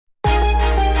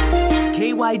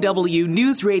KYW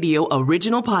News Radio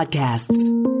original podcasts.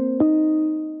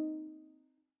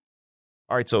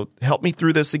 All right, so help me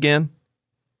through this again.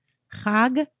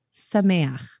 Chag,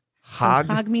 sameach. Chag?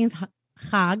 So chag means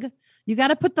chag. You got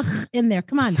to put the ch in there.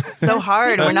 Come on. So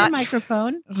hard. We're We're not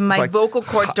microphone. My like vocal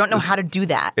cords don't know how to do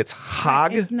that. It's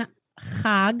Chag. It's not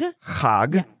chag.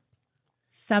 Chag. Yeah.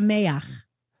 Sameach.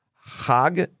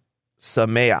 Chag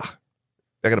sameach.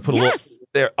 I got to put a Yes. little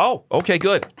there. Oh, okay,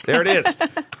 good. There it is.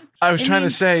 I was trying to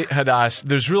say, Hadass,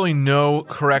 there's really no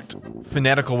correct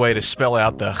phonetical way to spell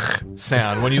out the ch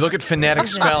sound. When you look at phonetic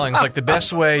spellings, like the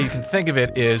best way you can think of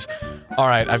it is, all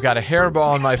right, I've got a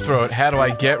hairball in my throat. How do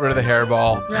I get rid of the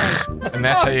hairball? Right. And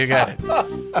that's how you get it.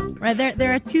 Right.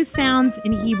 There are two sounds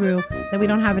in Hebrew that we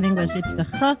don't have in English. It's the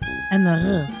ch and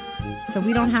the r. So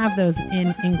we don't have those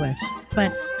in English.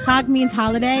 But Chag means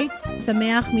holiday,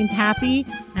 sameach means happy,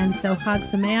 and so Chag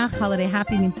sameach, holiday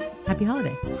happy, means happy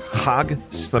holiday. Chag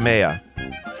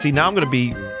sameach. See, now I'm going to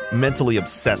be mentally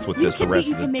obsessed with this the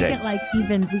rest of the You can make day. it like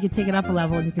even, we could take it up a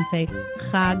level and you can say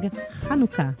Chag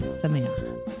Hanukkah sameach.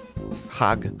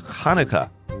 Chag Hanukkah.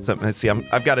 So, let's see,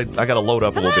 I got to load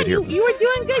up a little bit here. You were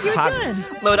doing good. You're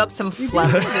Chag- good. Load up some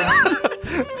phlegm.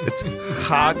 It's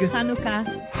Chag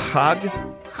Hanukkah.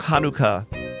 Chag Hanukkah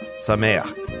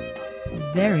sameach.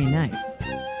 Very nice.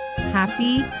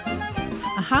 Happy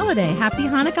holiday. Happy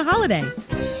Hanukkah holiday.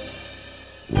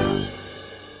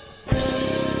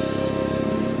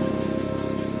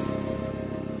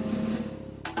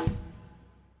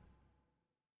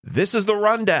 This is The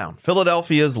Rundown,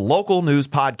 Philadelphia's local news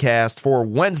podcast for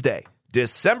Wednesday,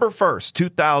 December 1st,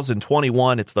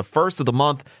 2021. It's the first of the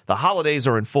month. The holidays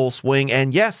are in full swing.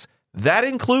 And yes, that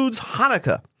includes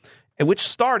Hanukkah, which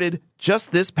started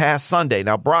just this past Sunday.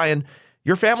 Now, Brian,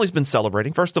 your family's been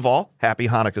celebrating. First of all, happy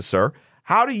Hanukkah, sir.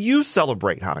 How do you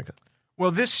celebrate Hanukkah?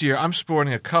 Well, this year I'm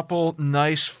sporting a couple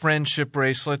nice friendship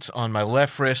bracelets on my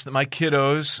left wrist that my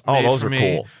kiddos made those for are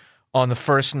me cool. on the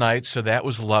first night, so that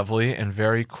was lovely and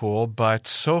very cool. But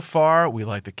so far, we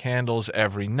light the candles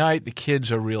every night. The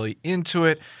kids are really into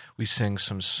it. We sing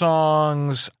some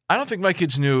songs. I don't think my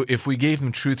kids knew if we gave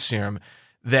them truth serum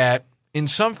that in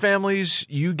some families,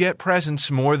 you get presents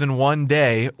more than one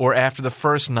day or after the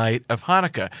first night of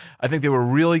Hanukkah. I think they were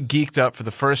really geeked up for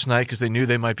the first night because they knew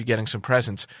they might be getting some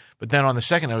presents. But then on the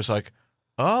second, I was like,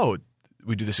 oh,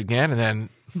 we do this again? And then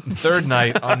third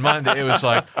night on Monday, it was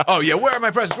like, oh, yeah, where are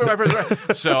my presents? Where are my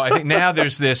presents? So I think now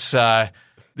there's this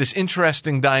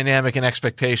interesting dynamic and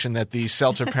expectation that the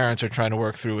Seltzer parents are trying to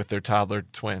work through with their toddler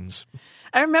twins.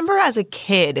 I remember as a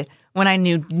kid, when I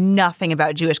knew nothing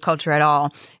about Jewish culture at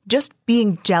all, just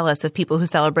being jealous of people who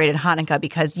celebrated Hanukkah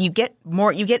because you get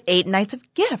 8 nights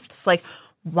of gifts. Like,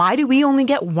 why do we only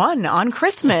get one on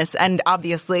Christmas? And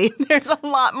obviously, there's a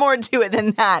lot more to it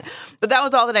than that. But that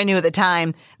was all that I knew at the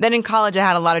time. Then in college, I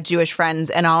had a lot of Jewish friends,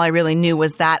 and all I really knew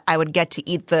was that I would get to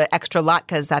eat the extra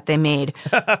latkes that they made,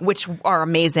 which are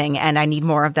amazing, and I need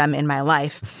more of them in my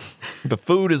life. The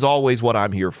food is always what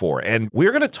I'm here for. And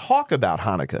we're going to talk about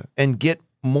Hanukkah and get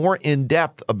more in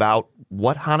depth about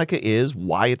what Hanukkah is,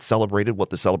 why it's celebrated,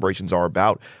 what the celebrations are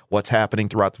about, what's happening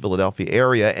throughout the Philadelphia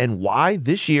area, and why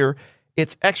this year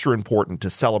it's extra important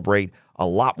to celebrate a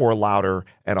lot more louder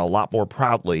and a lot more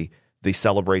proudly the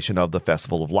celebration of the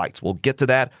Festival of Lights. We'll get to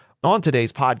that on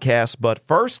today's podcast, but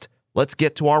first, let's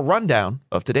get to our rundown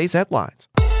of today's headlines.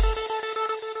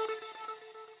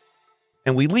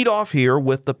 And we lead off here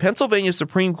with the Pennsylvania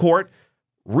Supreme Court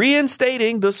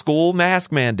reinstating the school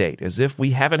mask mandate, as if we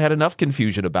haven't had enough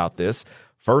confusion about this.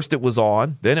 First it was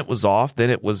on, then it was off, then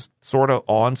it was sort of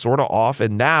on, sort of off,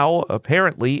 and now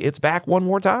apparently it's back one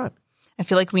more time. I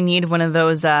feel like we need one of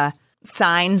those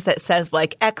signs that says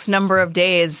like X number of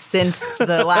days since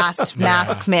the last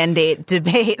mask mandate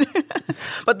debate.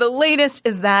 But the latest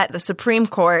is that the Supreme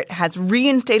Court has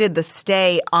reinstated the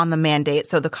stay on the mandate.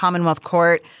 So the Commonwealth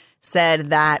Court said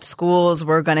that schools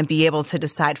were going to be able to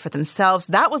decide for themselves.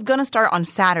 That was going to start on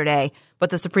Saturday,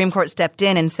 but the Supreme Court stepped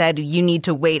in and said, you need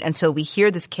to wait until we hear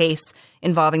this case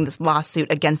involving this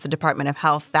lawsuit against the Department of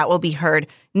Health. That will be heard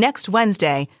next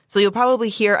Wednesday, so you'll probably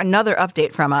hear another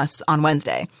update from us on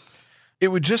Wednesday. It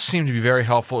would just seem to be very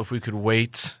helpful if we could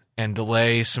wait and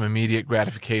delay some immediate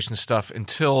gratification stuff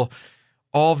until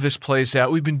all of this plays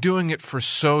out. We've been doing it for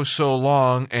so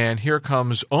long, and here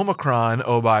comes Omicron,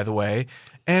 oh, by the way.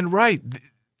 And right,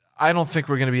 I don't think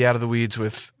we're going to be out of the weeds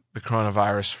with the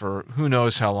coronavirus for who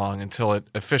knows how long until it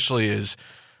officially is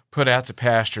put out to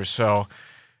pasture. So,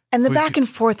 and the back and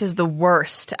forth is the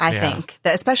worst, I think,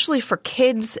 that especially for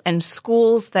kids and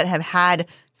schools that have had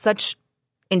such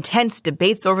intense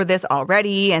debates over this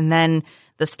already. And then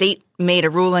the state made a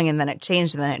ruling and then it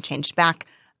changed and then it changed back.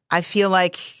 I feel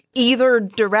like either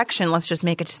direction. Let's just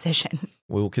make a decision.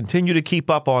 We'll continue to keep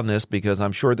up on this because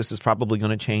I'm sure this is probably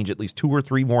going to change at least 2 or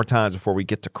 3 more times before we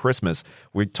get to Christmas.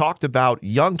 We talked about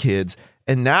young kids,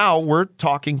 and now we're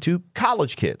talking to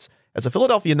college kids. As a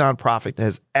Philadelphia nonprofit that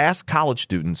has asked college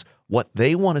students what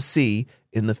they want to see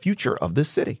in the future of this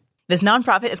city. This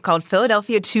nonprofit is called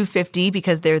Philadelphia 250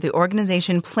 because they're the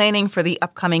organization planning for the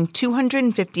upcoming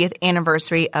 250th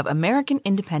anniversary of American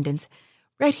independence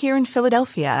right here in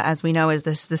Philadelphia, as we know is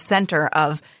the center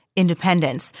of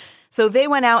independence. So they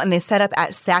went out and they set up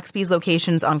at Saxby's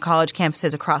locations on college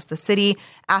campuses across the city,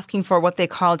 asking for what they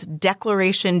called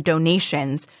declaration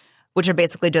donations, which are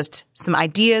basically just some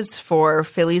ideas for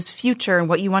Philly's future and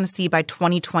what you want to see by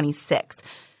 2026.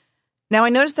 Now, I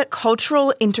noticed that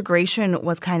cultural integration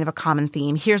was kind of a common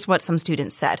theme. Here's what some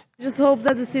students said. Just hope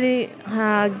that the city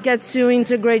gets to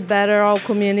integrate better all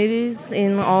communities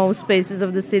in all spaces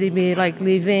of the city, be it like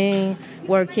living,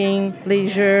 working,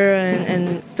 leisure,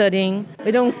 and studying.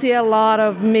 We don't see a lot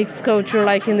of mixed culture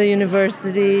like in the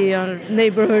university.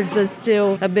 Neighborhoods are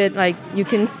still a bit like you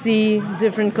can see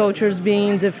different cultures being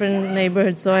in different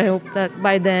neighborhoods. So I hope that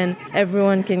by then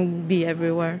everyone can be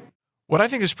everywhere. What I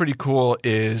think is pretty cool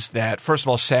is that, first of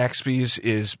all, Saxby's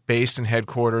is based and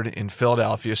headquartered in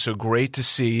Philadelphia, so great to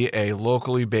see a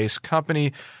locally based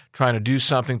company trying to do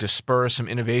something to spur some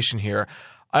innovation here.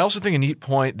 I also think a neat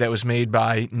point that was made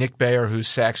by Nick Bayer, who's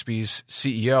Saxby's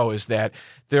CEO, is that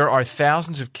there are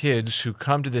thousands of kids who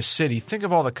come to this city. Think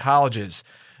of all the colleges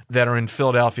that are in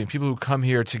Philadelphia and people who come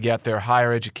here to get their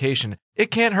higher education.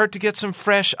 It can't hurt to get some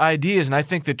fresh ideas, and I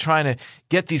think that trying to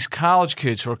get these college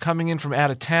kids who are coming in from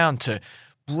out of town to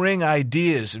bring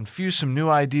ideas, infuse some new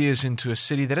ideas into a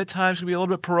city that at times can be a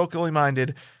little bit parochially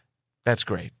minded, that's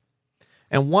great.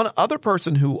 And one other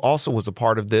person who also was a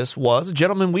part of this was a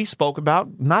gentleman we spoke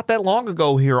about not that long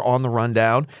ago here on the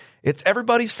Rundown. It's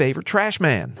everybody's favorite trash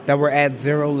man. That we're at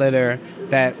zero litter,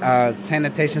 that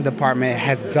sanitation department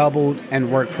has doubled in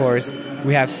workforce.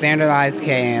 We have standardized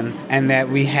cans, and that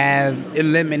we have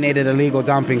eliminated illegal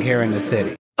dumping here in the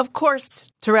city. Of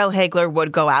course, Terrell Hagler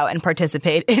would go out and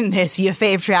participate in this You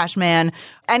Fave Trash Man.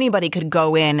 Anybody could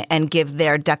go in and give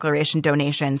their declaration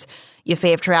donations. You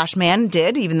Fave Trash Man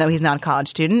did, even though he's not a college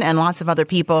student, and lots of other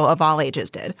people of all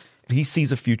ages did. He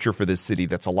sees a future for this city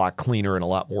that's a lot cleaner and a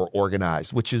lot more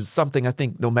organized, which is something I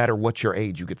think no matter what your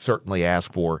age, you could certainly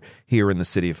ask for here in the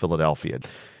city of Philadelphia.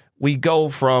 We go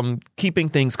from keeping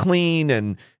things clean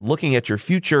and looking at your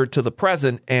future to the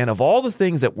present. And of all the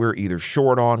things that we're either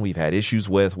short on, we've had issues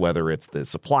with, whether it's the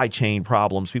supply chain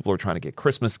problems, people are trying to get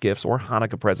Christmas gifts or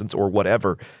Hanukkah presents or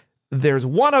whatever. There's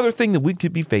one other thing that we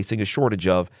could be facing a shortage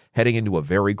of heading into a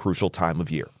very crucial time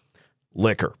of year: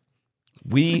 liquor.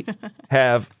 We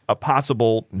have a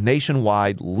possible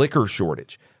nationwide liquor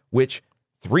shortage, which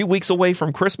 3 weeks away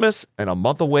from Christmas and a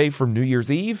month away from New Year's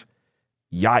Eve,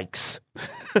 yikes.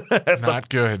 That's not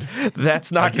good.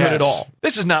 That's not good at all.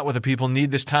 This is not what the people need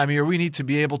this time of year. We need to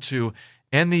be able to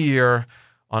end the year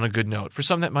on a good note. For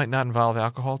some, that might not involve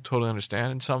alcohol, totally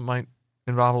understand, and some might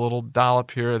involve a little dollop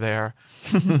here or there.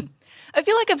 I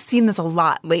feel like I've seen this a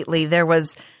lot lately. There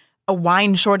was a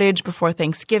wine shortage before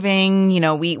Thanksgiving. You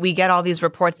know, we get all these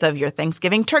reports of your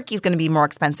Thanksgiving turkey is going to be more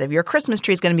expensive. Your Christmas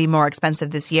tree is going to be more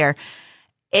expensive this year.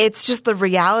 It's just the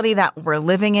reality that we're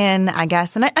living in, I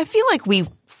guess. And I feel like we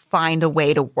find a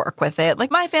way to work with it.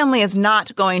 Like, my family is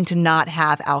not going to not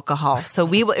have alcohol. So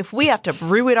we will, if we have to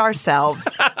brew it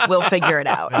ourselves, we'll figure it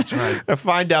out. That's right. I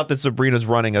find out that Sabrina's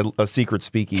running a secret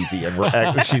speakeasy,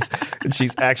 and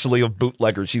she's actually a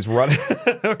bootlegger. She's running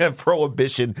a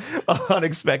prohibition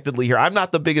unexpectedly here. I'm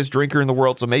not the biggest drinker in the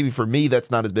world, so maybe for me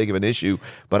that's not as big of an issue.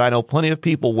 But I know plenty of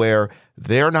people where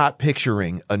they're not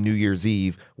picturing a New Year's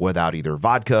Eve without either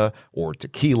vodka or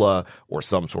tequila or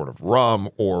some sort of rum,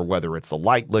 or whether it's the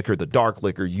light liquor, the dark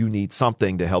liquor. You need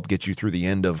something to help get you through the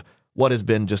end of what has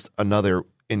been just another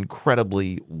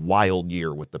incredibly wild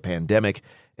year with the pandemic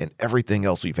and everything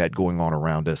else we've had going on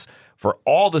around us. For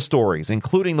all the stories,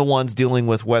 including the ones dealing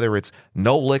with whether it's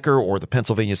no liquor or the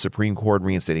Pennsylvania Supreme Court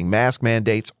reinstating mask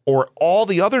mandates or all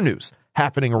the other news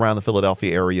happening around the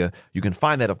Philadelphia area, you can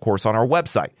find that, of course, on our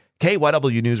website,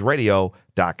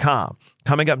 kywnewsradio.com.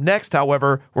 Coming up next,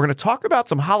 however, we're going to talk about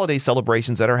some holiday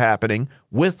celebrations that are happening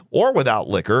with or without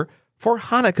liquor for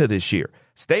Hanukkah this year.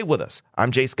 Stay with us.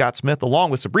 I'm Jay Scott Smith,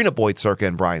 along with Sabrina Boyd-Circa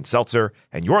and Brian Seltzer,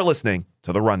 and you're listening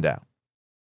to The Rundown.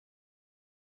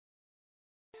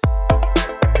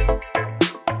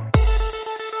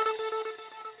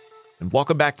 And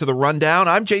welcome back to The Rundown.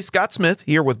 I'm Jay Scott Smith,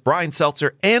 here with Brian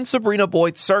Seltzer and Sabrina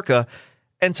Boyd-Circa,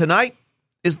 and tonight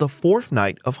is the fourth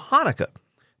night of Hanukkah.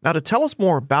 Now, to tell us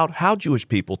more about how Jewish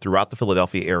people throughout the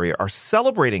Philadelphia area are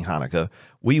celebrating Hanukkah,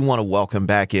 we want to welcome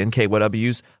back in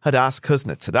KYW's Hadass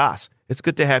Kuznets. Hadass, it's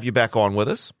good to have you back on with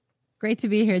us. Great to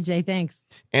be here, Jay. Thanks.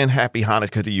 And happy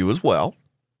Hanukkah to you as well.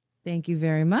 Thank you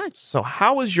very much. So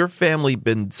how has your family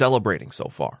been celebrating so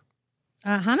far?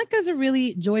 Hanukkah is a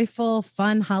really joyful,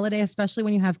 fun holiday, especially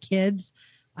when you have kids.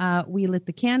 We lit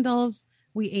the candles.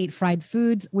 We ate fried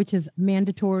foods, which is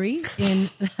mandatory.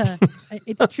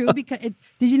 It's true because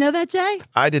did you know that, Jay?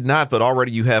 I did not, but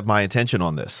already you have my attention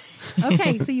on this.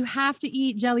 Okay, so you have to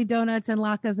eat jelly donuts and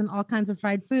latkes and all kinds of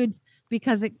fried foods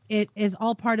because it is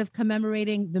all part of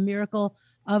commemorating the miracle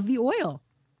of the oil.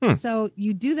 So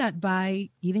you do that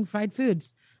by eating fried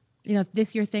foods. You know,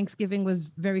 this year Thanksgiving was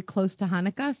very close to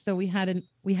Hanukkah, so we had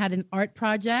an art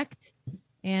project,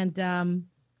 and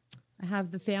I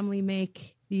have the family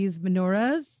make these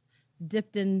menorahs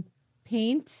dipped in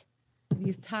paint,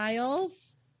 these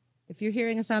tiles. If you're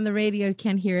hearing us on the radio, you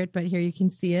can't hear it, but here you can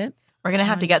see it. We're going to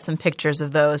have to get some pictures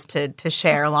of those to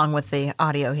share along with the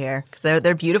audio here because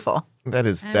they're beautiful. That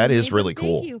is really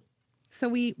cool. Thank you. So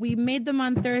we made them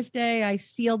on Thursday. I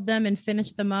sealed them and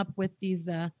finished them up with these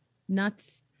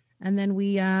nuts, and then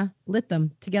we lit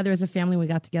them together as a family. We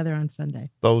got together on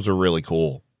Sunday. Those are really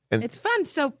cool. And it's fun.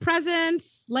 So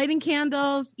presents, lighting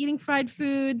candles, eating fried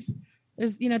foods.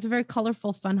 It's a very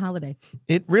colorful, fun holiday.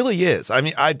 It really is. I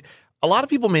mean, a lot of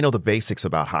people may know the basics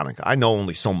about Hanukkah. I know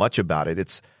only so much about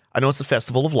it. I know it's the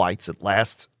Festival of Lights. It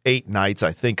lasts 8 nights.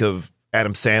 I think of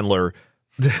Adam Sandler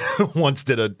he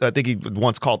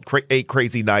once called 8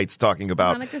 Crazy Nights, talking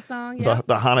about the Hanukkah song,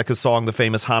 the Hanukkah song, the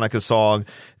famous Hanukkah song.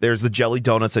 There's the jelly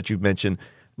donuts that you've mentioned.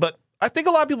 But I think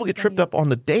a lot of people get tripped up on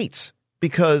the dates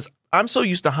because I'm so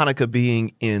used to Hanukkah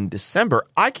being in December.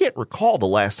 I can't recall the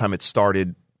last time it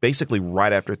started basically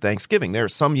right after Thanksgiving. There are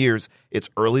some years it's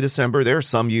early December. There are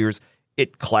some years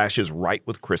it clashes right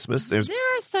with Christmas. There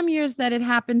are some years that it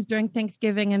happens during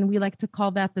Thanksgiving, and we like to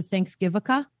call that the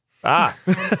Thanksgivica.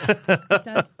 It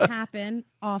does happen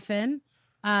often.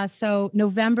 So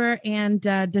November and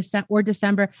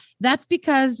December. That's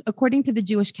because according to the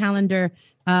Jewish calendar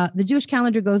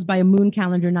goes by a moon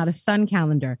calendar, not a sun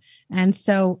calendar. And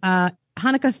so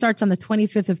Hanukkah starts on the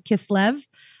 25th of Kislev,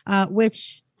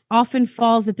 which often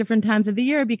falls at different times of the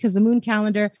year because the moon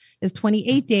calendar is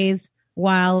 28 days,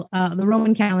 while the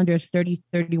Roman calendar is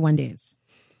 31 days.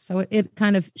 So it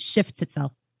kind of shifts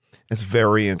itself. It's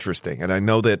very interesting. And I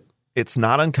know that it's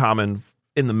not uncommon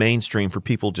in the mainstream for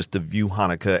people just to view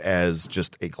Hanukkah as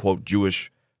just a, quote, Jewish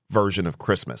version of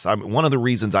Christmas. One of the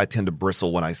reasons I tend to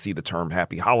bristle when I see the term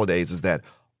Happy Holidays is that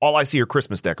all I see are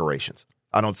Christmas decorations.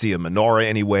 I don't see a menorah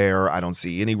anywhere. I don't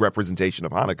see any representation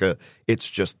of Hanukkah. It's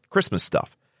just Christmas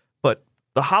stuff. But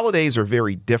the holidays are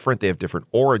very different. They have different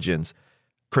origins.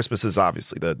 Christmas is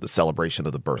obviously the celebration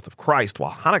of the birth of Christ,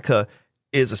 while Hanukkah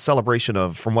is a celebration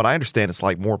of, from what I understand, it's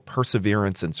like more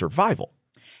perseverance and survival.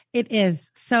 It is.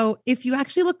 So if you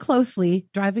actually look closely,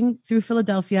 driving through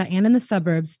Philadelphia and in the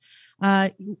suburbs,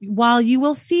 while you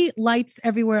will see lights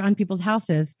everywhere on people's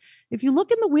houses, if you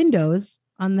look in the windows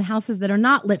on the houses that are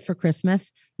not lit for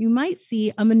Christmas, you might see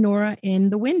a menorah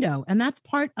in the window. And that's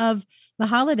part of the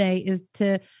holiday, is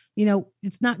to,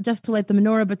 it's not just to light the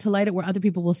menorah, but to light it where other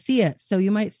people will see it. So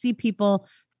you might see people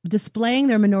displaying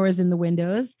their menorahs in the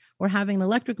windows or having an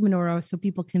electric menorah so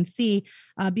people can see,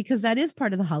 because that is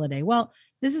part of the holiday. Well,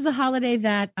 this is a holiday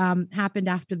that happened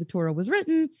after the Torah was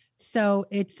written. So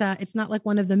it's not like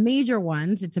one of the major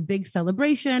ones. It's a big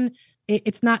celebration.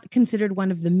 It's not considered one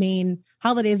of the main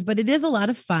holidays, but it is a lot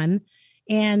of fun.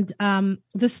 And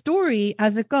the story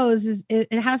as it goes is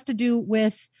it has to do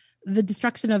with the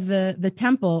destruction of the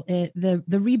temple, the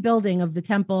rebuilding of the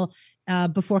temple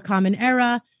before Common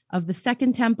Era, of the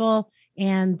Second Temple,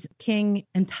 and King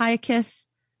Antiochus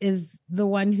is the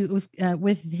one who was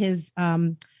with his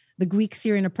the Greek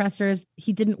Syrian oppressors.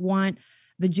 He didn't want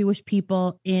the Jewish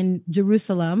people in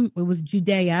Jerusalem. It was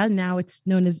Judea. Now it's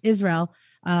known as Israel,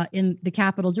 in the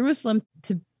capital Jerusalem,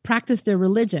 to practice their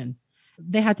religion.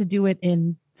 They had to do it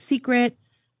in secret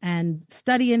and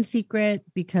study in secret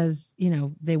because,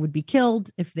 they would be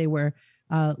killed if they were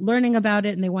learning about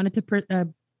it, and they wanted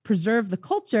to preserve the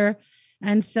culture.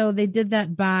 And so they did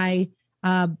that by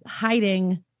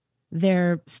hiding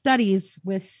their studies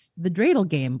with the dreidel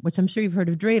game, which I'm sure you've heard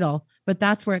of dreidel, but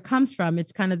that's where it comes from.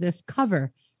 It's kind of this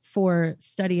cover for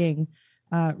studying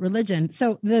religion.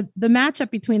 So the matchup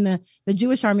between the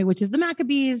Jewish army, which is the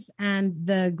Maccabees, and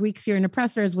the Greek Syrian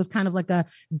oppressors was kind of like a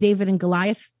David and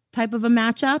Goliath type of a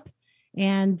matchup.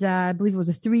 And I believe it was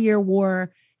a 3-year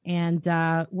war. And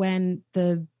when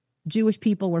the Jewish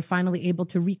people were finally able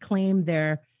to reclaim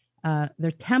their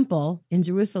temple in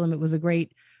Jerusalem, it was a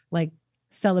great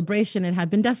celebration. It had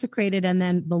been desecrated. And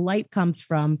then the light comes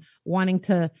from wanting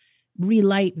to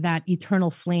relight that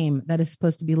eternal flame that is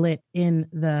supposed to be lit in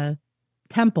the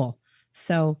temple.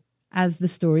 So as the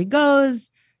story goes,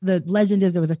 the legend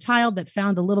is there was a child that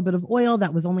found a little bit of oil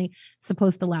that was only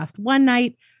supposed to last one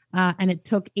night. And it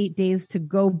took 8 days to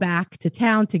go back to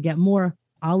town to get more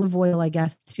olive oil, I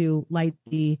guess, to light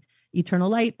the eternal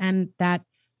light. And that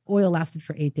oil lasted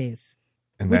for 8 days,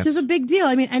 which is a big deal.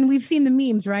 I mean, and we've seen the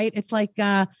memes, right? It's like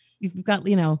you've got,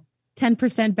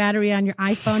 10% battery on your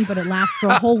iPhone, but it lasts for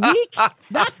a whole week.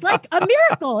 That's like a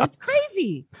miracle. It's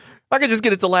crazy. If I could just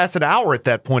get it to last an hour at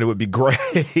that point, it would be great.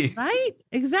 Right?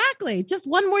 Exactly. Just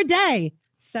one more day.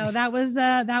 So that was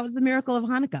the miracle of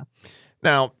Hanukkah.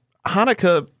 Now,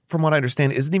 Hanukkah, from what I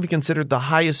understand, isn't even considered the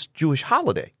highest Jewish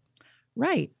holiday.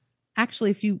 Right.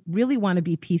 Actually, if you really want to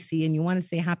be PC and you want to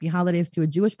say happy holidays to a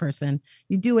Jewish person,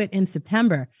 you do it in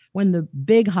September when the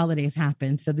big holidays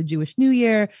happen. So the Jewish New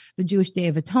Year, the Jewish Day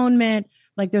of Atonement,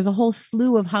 like there's a whole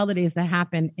slew of holidays that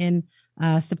happen in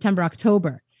September,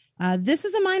 October. This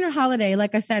is a minor holiday.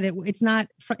 Like I said, it's not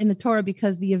in the Torah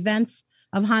because the events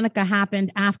of Hanukkah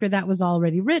happened after that was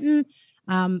already written.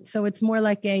 So it's more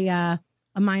like a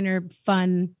minor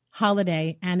fun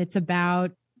holiday, and it's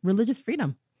about religious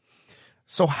freedom.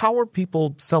 So how are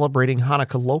people celebrating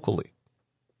Hanukkah locally?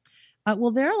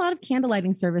 Well, there are a lot of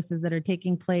candlelighting services that are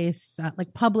taking place,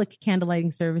 like public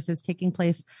candlelighting services taking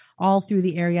place all through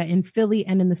the area in Philly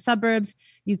and in the suburbs.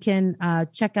 You can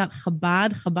check out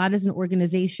Chabad. Chabad is an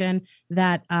organization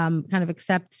that kind of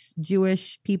accepts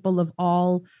Jewish people of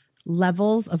all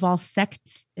levels, of all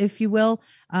sects, if you will,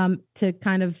 to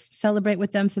kind of celebrate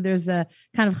with them. So there's a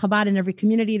kind of Chabad in every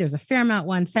community. There's a Fairmount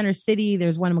one, Center City.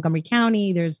 There's one in Montgomery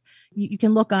County. You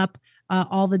can look up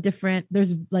all the different,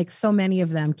 there's like so many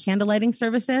of them, candlelighting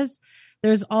services.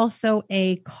 There's also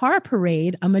a car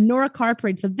parade, a menorah car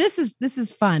parade. So this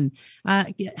is fun.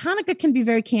 Hanukkah can be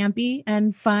very campy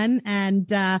and fun. And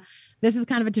this is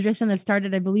kind of a tradition that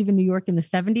started, I believe, in New York in the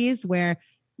 70s, where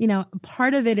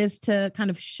part of it is to kind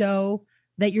of show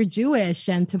that you're Jewish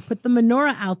and to put the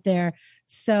menorah out there.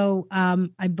 So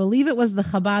I believe it was the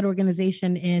Chabad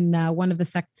organization in one of the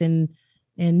sects in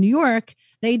New York.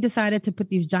 They decided to put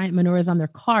these giant menorahs on their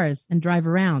cars and drive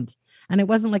around. And it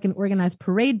wasn't like an organized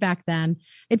parade back then.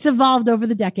 It's evolved over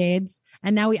the decades.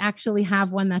 And now we actually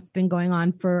have one that's been going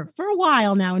on for a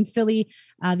while now in Philly,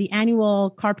 the annual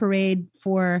car parade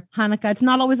for Hanukkah. It's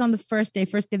not always on the first day.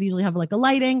 First day, they usually have like a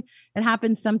lighting. It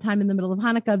happens sometime in the middle of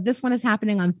Hanukkah. This one is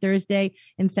happening on Thursday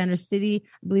in Center City.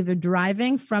 I believe they're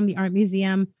driving from the Art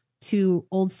Museum to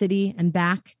Old City and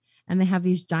back. And they have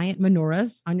these giant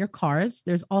menorahs on your cars.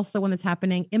 There's also one that's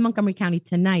happening in Montgomery County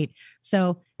tonight.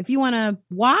 So if you want to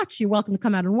watch, you're welcome to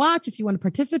come out and watch. If you want to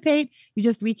participate, you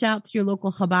just reach out to your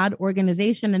local Chabad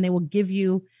organization and they will give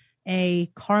you a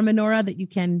car menorah that you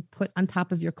can put on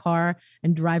top of your car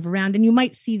and drive around. And you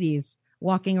might see these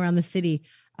walking around the city,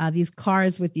 these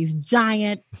cars with these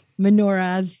giant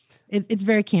menorahs. It's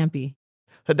very campy.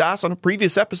 Hadass, on a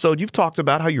previous episode, you've talked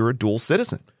about how you're a dual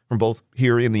citizen from both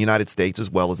here in the United States as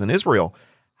well as in Israel.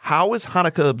 How is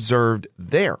Hanukkah observed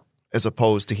there as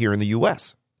opposed to here in the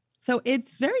U.S.? So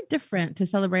it's very different to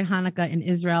celebrate Hanukkah in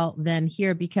Israel than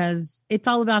here because it's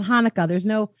all about Hanukkah. There's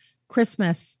no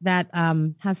Christmas that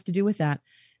has to do with that.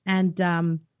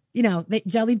 And,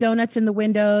 jelly donuts in the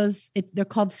windows. They're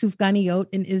called sufganiyot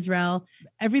in Israel.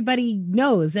 Everybody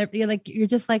knows. You're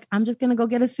just like, I'm just going to go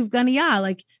get a sufganiyah,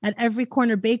 like at every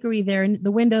corner bakery there in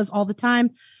the windows all the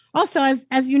time. Also,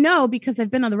 as you know, because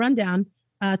I've been on the rundown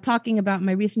talking about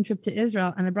my recent trip to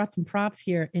Israel, and I brought some props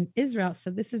here in Israel. So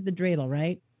this is the dreidel,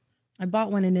 right? I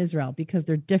bought one in Israel because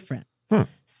they're different.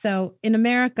 So in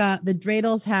America, the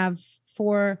dreidels have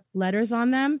 4 letters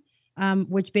on them,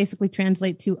 which basically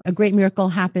translate to a great miracle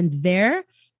happened there.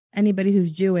 Anybody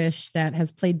who's Jewish that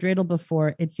has played dreidel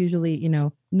before, it's usually,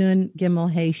 nun,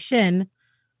 gimel, hey, shin.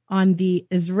 On the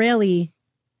Israeli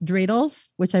dreidels,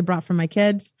 which I brought for my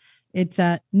kids, it's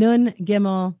nun,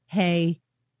 gimel, hey,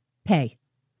 pay,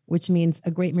 which means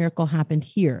a great miracle happened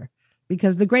here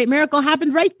because the great miracle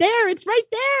happened right there. It's right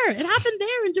there. It happened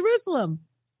there in Jerusalem.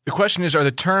 The question is, are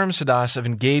the terms, Hadass, of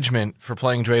engagement for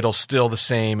playing dreidel still the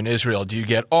same in Israel? Do you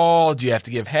get all? Do you have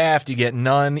to give half? Do you get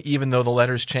none, even though the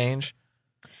letters change?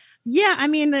 Yeah, I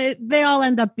mean, they all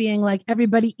end up being like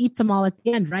everybody eats them all at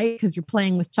the end, right? Because you're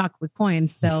playing with chocolate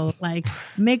coins. So, like,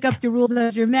 make up your rules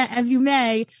as you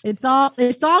may. It's all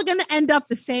going to end up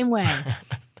the same way.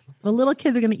 The little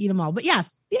kids are going to eat them all. But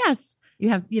yes, you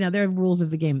have, there are rules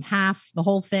of the game. Half, the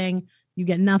whole thing. You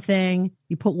get nothing.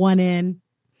 You put one in.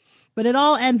 But it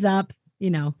all ends up,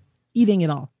 eating it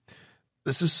all.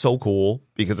 This is so cool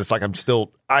because it's like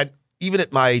even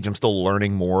at my age, I'm still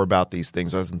learning more about these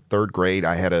things. I was in third grade.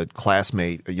 I had a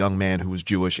classmate, a young man who was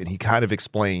Jewish, and he kind of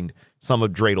explained some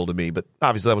of dreidel to me. But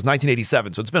obviously, that was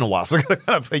 1987, so it's been a while. So I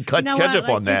got to catch up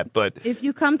on that. But if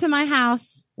you come to my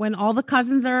house when all the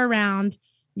cousins are around,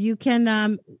 you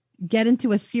can get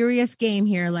into a serious game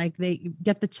here. Like they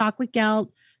get the chocolate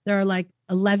gelt. There are like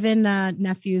 11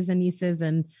 nephews and nieces,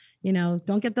 and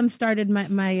don't get them started.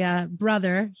 My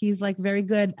brother, he's like very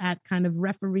good at kind of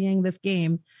refereeing this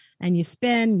game. And you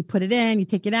spin, you put it in, you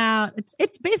take it out.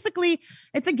 It's basically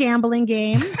a gambling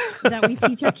game that we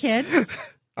teach our kids.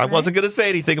 I wasn't going to say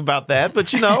anything about that, but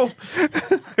so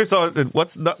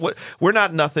we're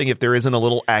not nothing if there isn't a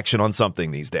little action on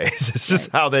something these days. It's just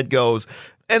how that goes.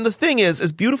 And the thing is,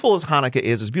 as beautiful as Hanukkah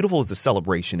is, as beautiful as the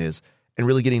celebration is, and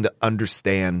really getting to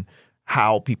understand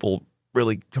how people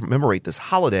really commemorate this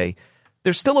holiday,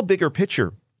 there's still a bigger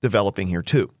picture developing here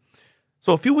too.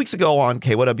 So a few weeks ago on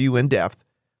KYW In Depth,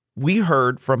 we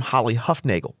heard from Holly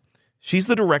Huffnagel. She's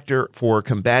the director for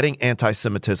combating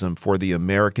anti-Semitism for the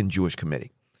American Jewish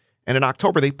Committee. And in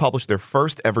October, they published their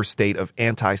first ever State of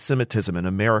Anti-Semitism in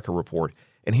America report.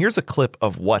 And here's a clip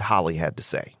of what Holly had to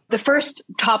say. The first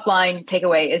top line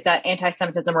takeaway is that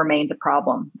anti-Semitism remains a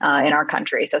problem in our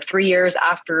country. So 3 years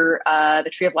after the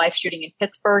Tree of Life shooting in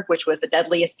Pittsburgh, which was the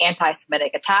deadliest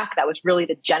anti-Semitic attack, that was really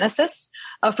the genesis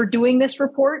for doing this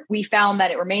report. We found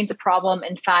that it remains a problem.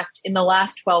 In fact, in the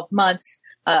last 12 months,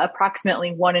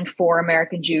 approximately 1 in 4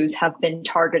 American Jews have been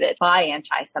targeted by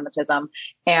anti-Semitism,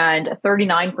 and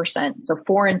 39%, so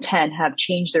 4 in 10, have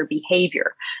changed their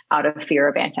behavior out of fear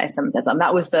of anti-Semitism.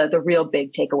 That was the real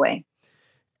big takeaway.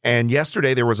 And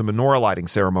yesterday, there was a menorah lighting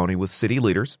ceremony with city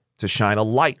leaders to shine a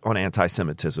light on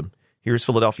anti-Semitism. Here's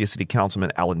Philadelphia City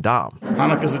Councilman Alan Dom.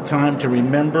 Hanukkah is a time to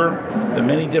remember the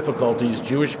many difficulties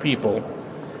Jewish people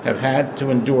have had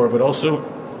to endure, but also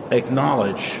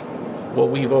acknowledge what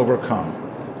we've overcome.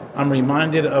 I'm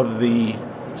reminded of the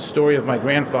story of my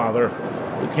grandfather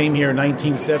who came here in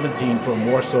 1917 from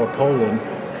Warsaw, Poland.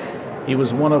 He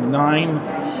was one of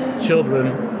 9 children,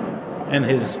 and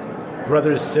his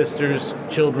brothers, sisters,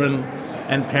 children,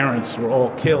 and parents were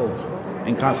all killed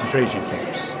in concentration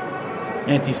camps.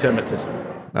 Anti-Semitism.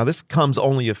 Now, this comes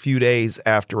only a few days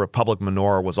after a public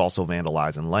menorah was also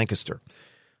vandalized in Lancaster.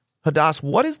 Hadass,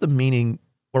 what is the meaning,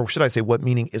 or should I say, what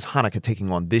meaning is Hanukkah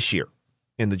taking on this year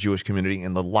in the Jewish community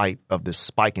in the light of this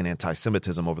spike in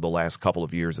anti-Semitism over the last couple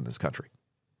of years in this country?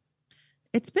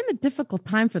 It's been a difficult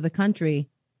time for the country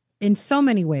in so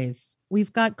many ways.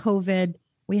 We've got COVID.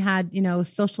 We had,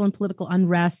 social and political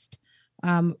unrest,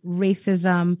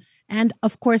 racism, and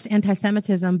of course,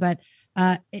 anti-Semitism. But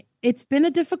it's been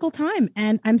a difficult time.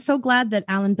 And I'm so glad that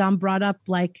Alan Dom brought up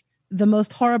like the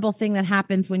most horrible thing that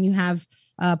happens when you have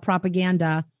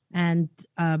propaganda and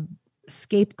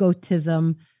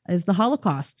scapegoatism is the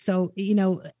Holocaust. So,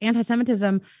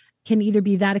 anti-Semitism can either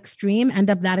be that extreme, end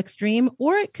up that extreme,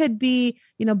 or it could be,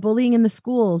 bullying in the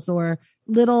schools or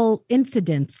little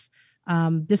incidents,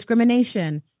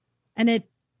 discrimination. And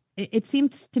it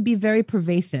seems to be very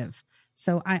pervasive.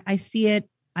 So I see it,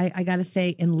 I got to say,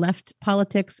 in left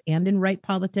politics and in right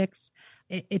politics.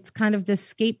 It's kind of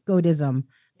this scapegoatism.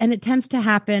 And it tends to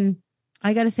happen,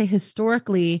 I got to say,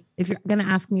 historically, if you're going to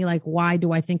ask me, like, why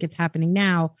do I think it's happening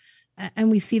now?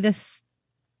 And we see this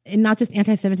in not just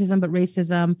anti-Semitism, but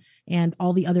racism and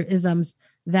all the other isms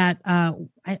that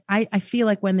I feel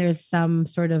like when there's some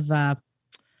sort of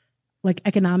like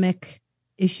economic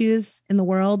issues in the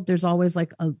world, there's always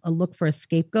like a look for a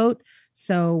scapegoat.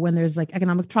 So when there's like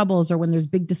economic troubles or when there's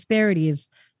big disparities,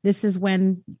 this is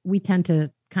when we tend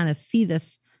to kind of see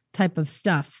this type of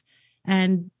stuff.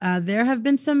 And there have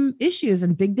been some issues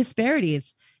and big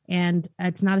disparities. And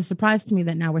it's not a surprise to me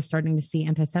that now we're starting to see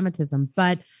anti-Semitism.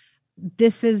 But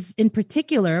this is in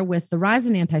particular with the rise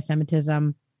in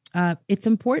anti-Semitism. It's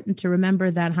important to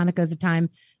remember that Hanukkah is a time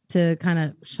to kind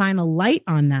of shine a light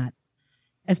on that.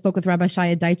 I spoke with Rabbi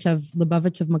Shaya Deitch of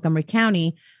Lubavitch of Montgomery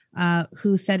County,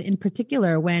 who said in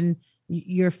particular, when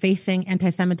you're facing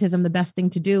anti-Semitism, the best thing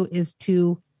to do is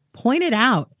to point it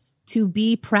out, to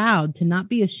be proud, to not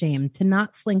be ashamed, to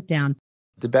not slink down.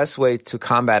 The best way to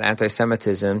combat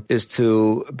anti-Semitism is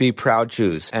to be proud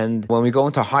Jews. And when we go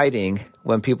into hiding,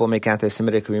 when people make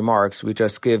anti-Semitic remarks, we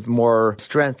just give more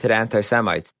strength to the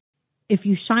anti-Semites. If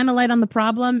you shine a light on the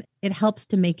problem, it helps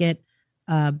to make it,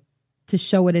 to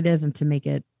show what it is and to make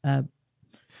it,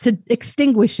 to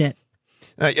extinguish it.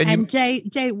 And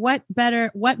Jay,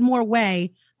 what more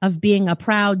way of being a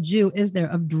proud Jew is there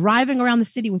of driving around the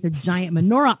city with a giant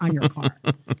menorah on your car?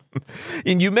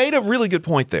 And you made a really good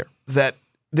point there, that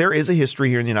there is a history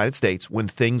here in the United States when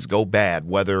things go bad,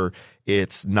 whether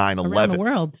it's 9/11. Around the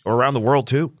world. Or around the world,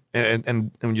 too.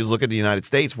 And when you look at the United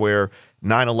States, where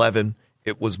 9/11,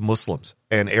 it was Muslims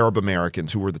and Arab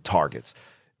Americans who were the targets.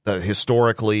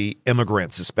 Historically,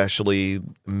 immigrants, especially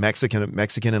Mexican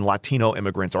and Latino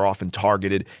immigrants, are often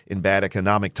targeted in bad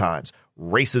economic times.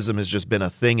 Racism has just been a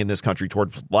thing in this country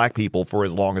toward black people for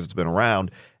as long as it's been around.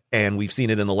 And we've seen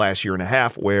it in the last year and a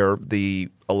half where a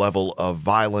level of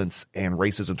violence and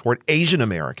racism toward Asian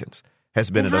Americans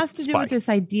has been It has to do with this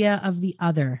idea of the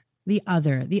other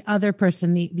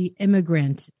person, the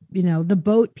immigrant, the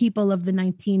boat people of the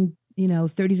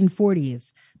 30s and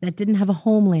 40s that didn't have a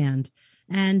homeland.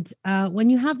 And when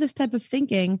you have this type of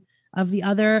thinking of the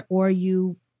other, or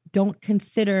you don't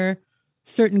consider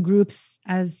certain groups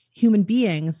as human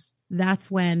beings, that's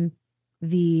when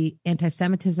the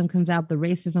anti-Semitism comes out, the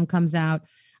racism comes out,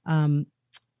 and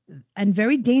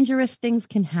very dangerous things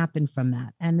can happen from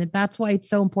that. And that's why it's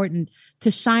so important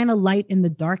to shine a light in the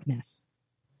darkness.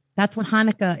 That's what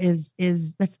Hanukkah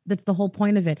is. That's the whole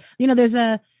point of it. There's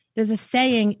a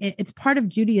saying, it's part of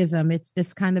Judaism. It's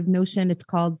this kind of notion. It's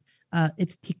called,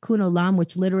 it's tikkun olam,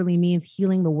 which literally means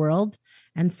healing the world.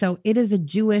 And so it is a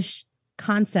Jewish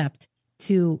concept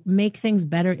to make things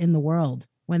better in the world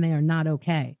when they are not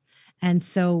okay. And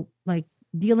so, like,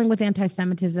 dealing with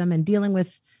anti-Semitism and dealing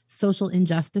with social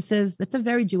injustices, that's a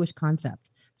very Jewish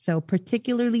concept. So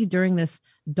particularly during this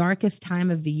darkest time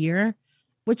of the year,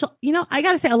 which, I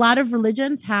got to say, a lot of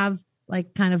religions have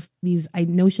like kind of these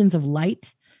notions of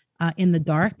light in the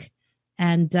dark.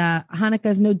 And Hanukkah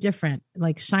is no different,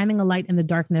 like shining a light in the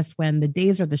darkness when the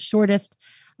days are the shortest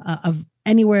of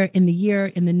anywhere in the year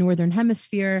in the Northern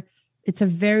Hemisphere. It's a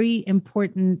very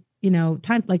important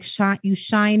time, like you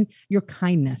shine your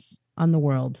kindness on the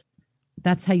world.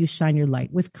 That's how you shine your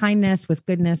light, with kindness, with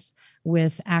goodness,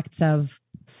 with acts of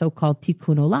so-called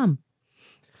tikkun olam.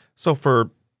 So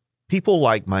for people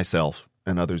like myself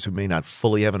and others who may not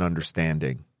fully have an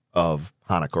understanding of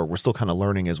Hanukkah, or we're still kind of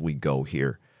learning as we go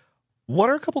here,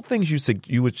 what are a couple things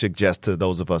you would suggest to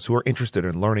those of us who are interested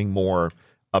in learning more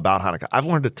about Hanukkah? I've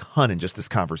learned a ton in just this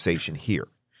conversation here.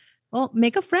 Well,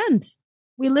 make a friend.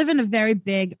 We live in a very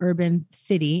big urban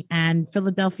city, and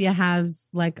Philadelphia has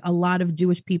like a lot of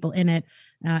Jewish people in it.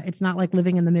 It's not like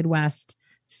living in the Midwest.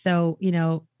 So,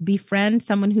 befriend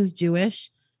someone who's Jewish,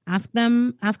 ask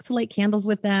to light candles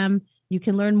with them. You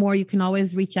can learn more. You can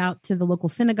always reach out to the local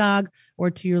synagogue or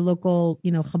to your local,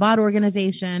 Chabad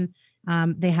organization.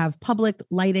 They have public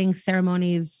lighting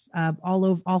ceremonies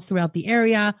all throughout the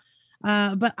area.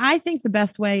 But I think the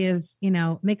best way is,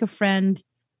 make a friend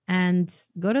and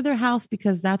go to their house,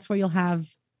 because that's where you'll have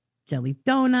jelly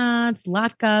donuts,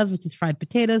 latkes, which is fried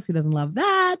potatoes. Who doesn't love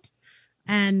that?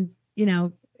 And,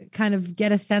 kind of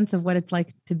get a sense of what it's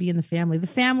like to be in the family. The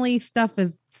family stuff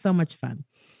is so much fun.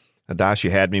 Hadass, you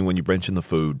had me when you mentioned the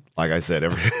food. Like I said,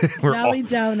 jelly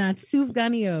donuts,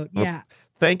 sufganiyot. Yeah.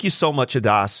 Thank you so much,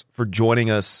 Hadass, for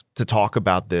joining us to talk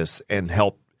about this and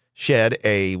help shed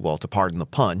to pardon the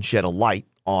pun, shed a light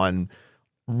on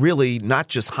really not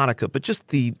just Hanukkah, but just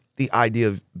the idea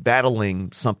of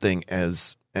battling something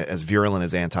as virulent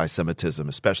as anti-Semitism,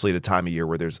 especially at a time of year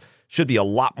where there's should be a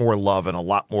lot more love and a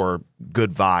lot more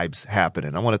good vibes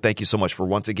happening. I want to thank you so much for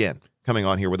once again coming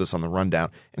on here with us on the Rundown.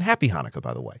 And happy Hanukkah,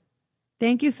 by the way.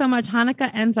 Thank you so much.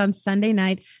 Hanukkah ends on Sunday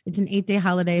night. It's an 8-day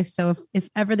holiday. So if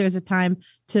ever there's a time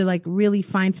to like really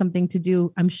find something to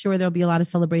do, I'm sure there'll be a lot of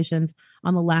celebrations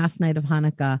on the last night of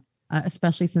Hanukkah,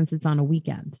 especially since it's on a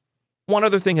weekend. One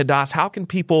other thing, Hadass, how can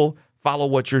people follow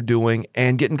what you're doing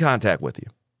and get in contact with you?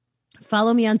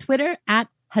 Follow me on Twitter at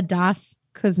Hadass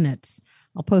Kuznets.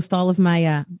 I'll post all of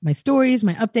my my stories,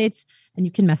 my updates, and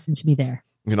you can message me there.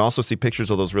 You can also see pictures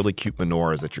of those really cute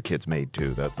menorahs that your kids made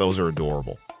too. Those are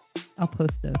adorable. I'll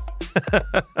post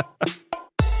those.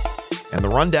 And The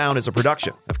Rundown is a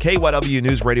production of KYW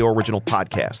News Radio Original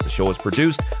Podcast. The show is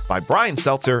produced by Brian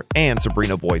Seltzer and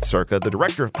Sabrina Boyd-Circa. The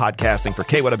director of podcasting for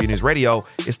KYW News Radio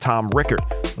is Tom Rickard.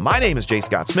 My name is Jay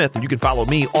Scott Smith, and you can follow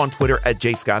me on Twitter at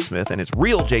Jay Scott Smith, and it's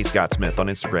Real Jay Scott Smith on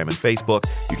Instagram and Facebook.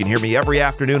 You can hear me every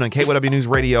afternoon on KYW News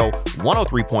Radio,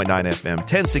 103.9 FM,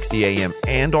 1060 AM,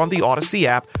 and on the Odyssey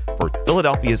app for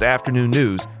Philadelphia's afternoon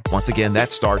news. Once again,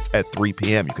 that starts at 3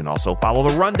 p.m. You can also follow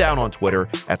The Rundown on Twitter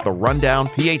at The Rundown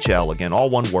PHL. Again, all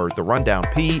one word, The Rundown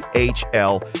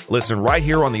PHL. Listen right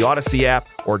here on the Odyssey app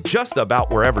or just about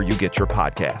wherever you get your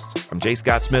podcasts. I'm Jay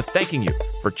Scott Smith, thanking you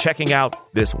for checking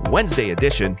out this Wednesday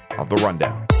edition of The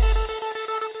Rundown.